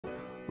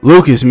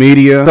Lucas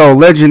Media. So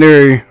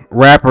legendary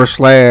rapper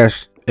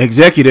slash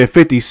executive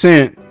 50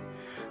 Cent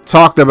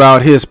talked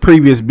about his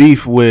previous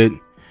beef with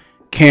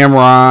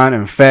Camron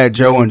and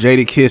Fatjoe and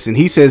Jadakiss, and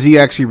he says he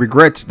actually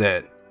regrets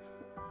that.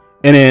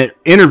 In an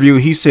interview,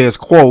 he says,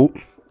 quote,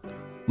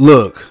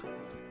 "Look,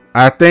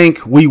 I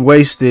think we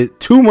wasted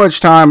too much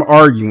time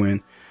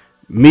arguing.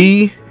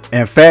 Me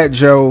and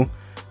Fatjoe,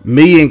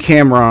 me and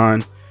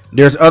Camron.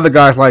 There's other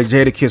guys like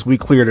Jadakiss, we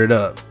cleared it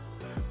up.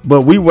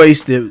 But we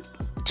wasted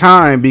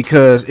time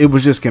because it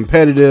was just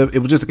competitive. It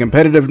was just a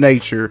competitive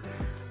nature.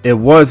 It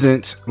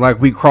wasn't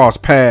like we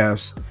crossed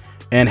paths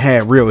and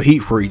had real heat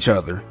for each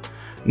other."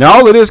 Now,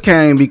 all of this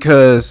came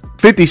because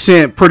 50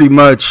 Cent pretty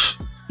much,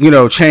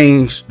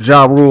 changed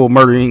Ja Rule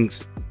Murder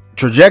Inc.'s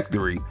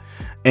trajectory.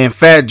 And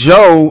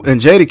Fatjoe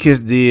and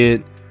Jadakiss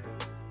did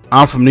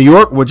I'm From New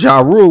York with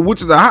Ja Rule,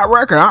 which is a hot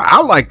record.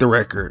 I like the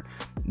record.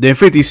 Then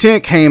 50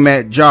 Cent came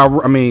at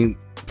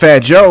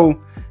Fatjoe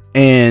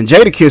and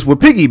Jadakiss with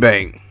Piggy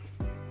Bank.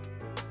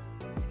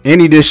 And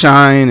he did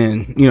Shine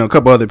and, a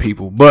couple other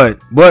people.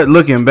 But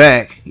looking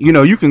back,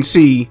 you can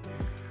see,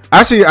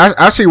 I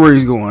see where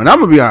he's going. I'm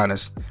going to be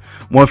honest.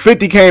 When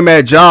 50 came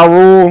at Ja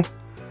Rule,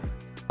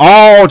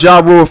 all Ja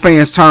Rule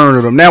fans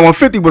turned to him. Now, when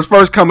 50 was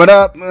first coming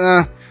up,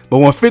 but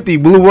when 50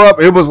 blew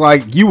up, it was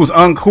like you was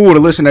uncool to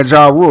listen to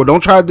Ja Rule.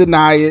 Don't try to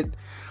deny it.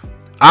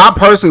 I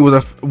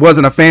personally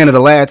wasn't a fan of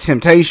the Last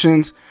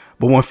Temptations,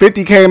 but when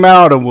 50 came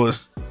out and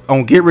was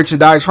on Get Rich or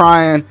Die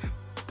Trying,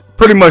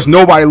 pretty much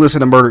nobody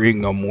listened to Murder Inc.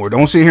 no more.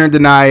 Don't sit here and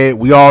deny it.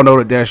 We all know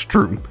that that's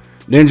true.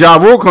 Then Ja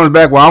Rule comes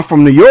back, well, I'm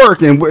From New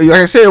York, and like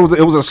I said,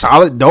 it was a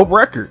solid, dope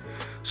record.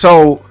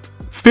 So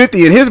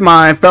 50 in his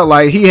mind felt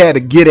like he had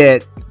to get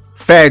at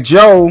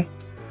Fatjoe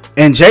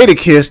and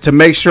Jadakiss to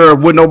make sure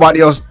would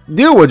nobody else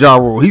deal with Ja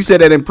Rule. He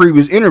said that in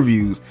previous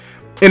interviews.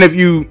 And if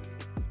you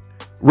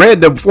read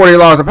the 48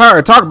 Laws of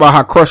Power, talk about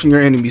how crushing your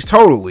enemies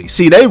totally.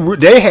 See,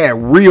 they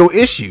had real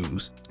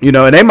issues, and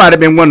they might have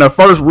been one of the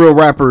first real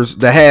rappers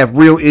to have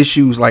real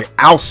issues like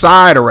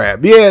outside of rap.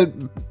 Yeah,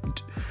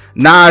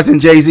 Nas and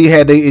Jay-Z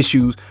had their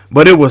issues,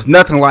 but it was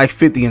nothing like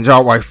 50 and Ja.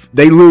 Like,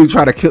 they literally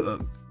try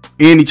to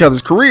end each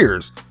other's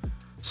careers.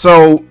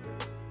 So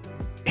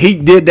he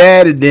did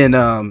that, and then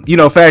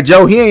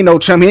Fatjoe, he ain't no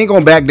chum. He ain't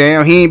gonna back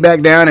down. He ain't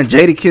back down, and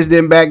Jadakiss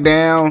didn't back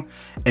down.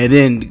 And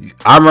then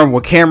I remember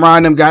when Camron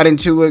and them got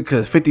into it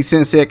because 50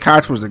 Cent said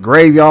Koch was the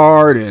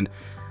graveyard, and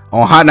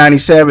on Hot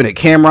 97 that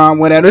Camron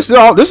went at. This is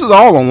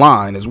all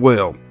online as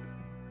well.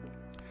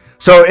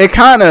 So it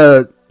kind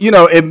of,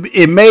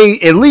 it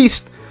made, at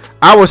least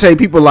I would say,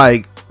 people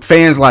like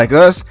fans like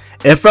us,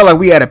 it felt like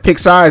we had to pick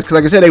sides because,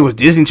 like I said, they was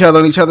dissing each other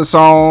on each other's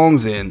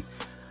songs, and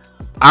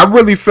I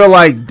really feel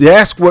like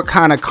that's what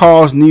kind of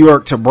caused New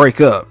York to break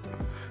up.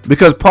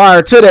 Because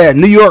prior to that,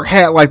 New York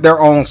had like their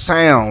own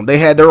sound. They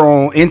had their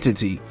own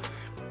entity.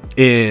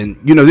 And,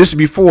 this is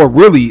before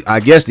really, I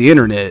guess, the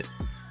internet,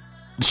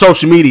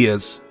 social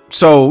medias.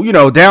 So,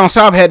 down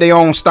south had their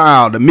own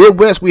style. The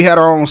Midwest, we had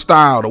our own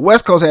style. The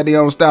West Coast had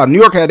their own style. New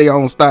York had their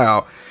own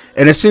style.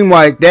 And it seemed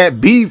like that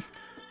beef,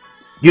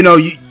 you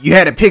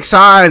had to pick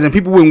sides and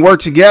people wouldn't work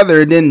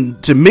together. And then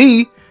to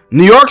me,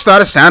 New York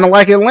started sounding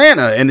like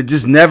Atlanta, and it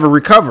just never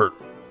recovered.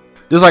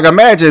 Just like,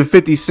 imagine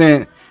 50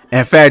 Cent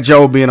and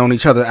Fatjoe being on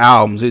each other's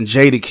albums, and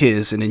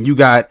Jadakiss, and then you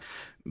got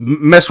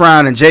mess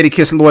around and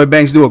Jadakiss and Lloyd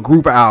Banks do a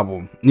group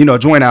album,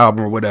 joint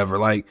album or whatever.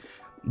 Like,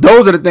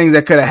 those are the things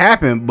that could have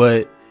happened,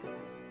 but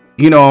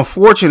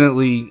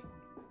unfortunately,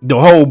 the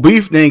whole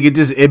beef thing,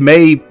 it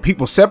made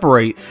people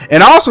separate.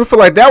 And I also feel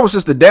like that was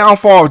just the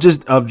downfall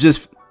of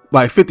just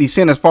like 50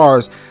 Cent as far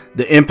as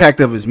the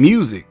impact of his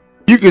music.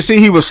 You can see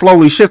he was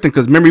slowly shifting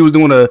because remember he was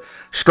doing a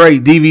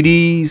straight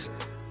DVDs,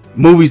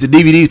 movies to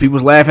DVDs. People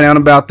was laughing at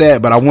him about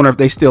that, but I wonder if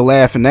they still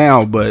laughing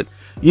now. But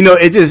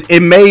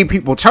it made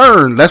people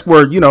turn. That's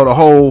where the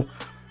whole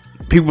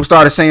people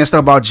started saying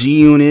stuff about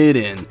G Unit,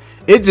 and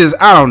it just,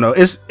 I don't know.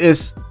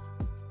 It's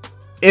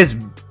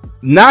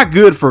not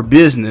good for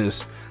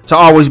business to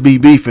always be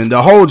beefing.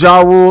 The whole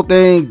Ja Rule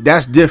thing,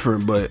 that's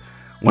different. But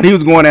when he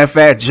was going at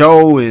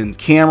Fatjoe and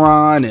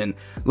Camron, and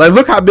like,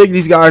 look how big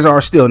these guys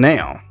are still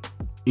now.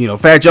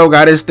 Fatjoe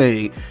got his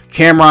thing.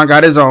 Camron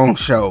got his own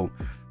show.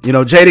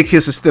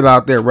 Jadakiss is still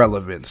out there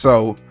relevant.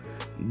 So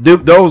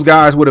those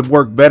guys would have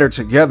worked better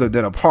together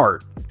than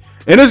apart.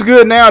 And it's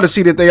good now to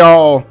see that they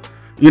all,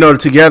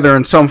 together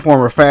in some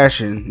form or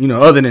fashion,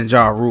 other than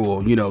Ja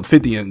Rule.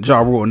 50 and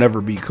Ja Rule will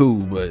never be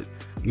cool. But,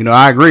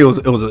 I agree.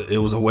 It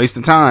was a waste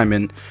of time.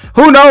 And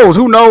who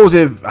knows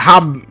if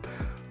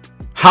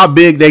how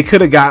big they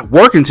could have got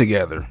working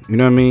together. You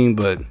know what I mean?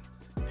 But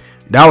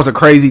that was a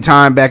crazy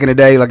time back in the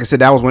day. Like I said,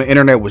 that was when the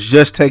internet was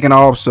just taking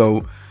off.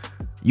 So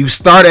you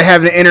started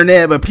having the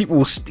internet, but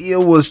people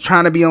still was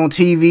trying to be on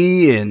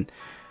TV, and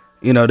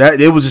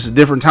that it was just a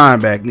different time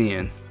back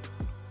then.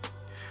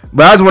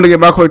 But I just want to get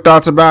my quick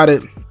thoughts about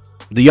it.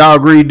 Do y'all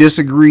agree,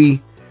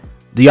 disagree?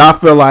 Do y'all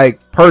feel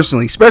like,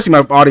 personally, especially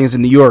my audience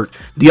in New York,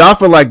 do y'all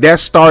feel like that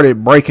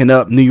started breaking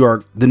up New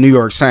York, the New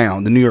York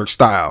sound, the New York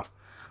style?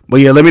 But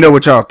yeah, let me know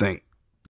what y'all think.